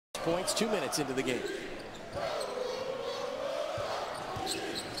points, 2 minutes into the game.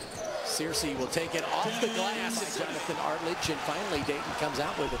 Searcy will take it off the glass by Jonathan Artledge, and finally Dayton comes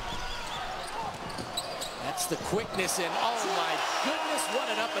out with it. That's the quickness, and oh my goodness, what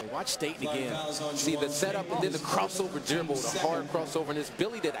an up. Watch Dayton again. See the setup and then the crossover dribble, the hard crossover, and his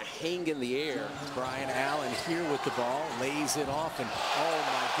ability to hang in the air. Brian Allen here with the ball, lays it off, and oh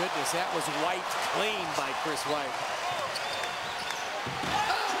my goodness, that was wiped clean by Chris White.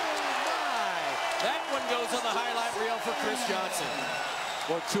 Oh my! That one goes on the highlight reel for Chris Johnson.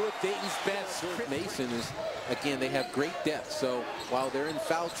 Well, two of Dayton's best. George Mason is, again, they have great depth, so while they're in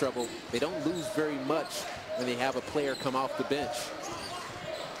foul trouble, they don't lose very much when they have a player come off the bench.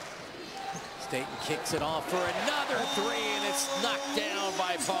 Dayton kicks it off for another three, and it's knocked down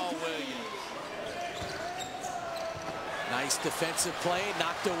by Paul Williams. Nice defensive play,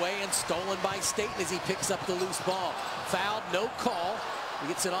 knocked away and stolen by Dayton as he picks up the loose ball. Fouled, no call. He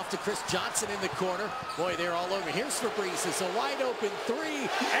gets it off to Chris Johnson in the corner. Boy, they're all over. Here's Fabrice. It's a wide open three, and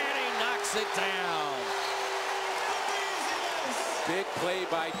he knocks it down. Big play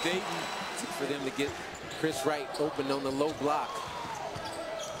by Dayton for them to get Chris Wright open on the low block.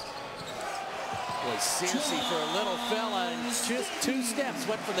 Boy, Searcy for a little fella, and just 2 steps.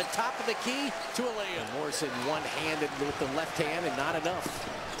 Went from the top of the key to a layup. Morrison one-handed with the left hand, and not enough.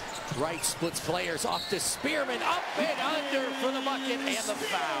 Wright splits players off to Spearman, up and under for the bucket and the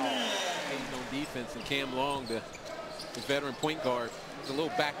foul. On defense, and Cam Long, the veteran point guard. There's a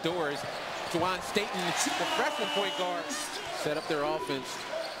little back door. Juwan Staten, the freshman point guard, set up their offense.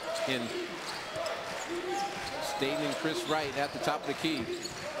 And Staten and Chris Wright at the top of the key.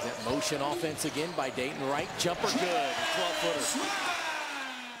 That motion offense again by Dayton. Wright, jumper good, 12-footer.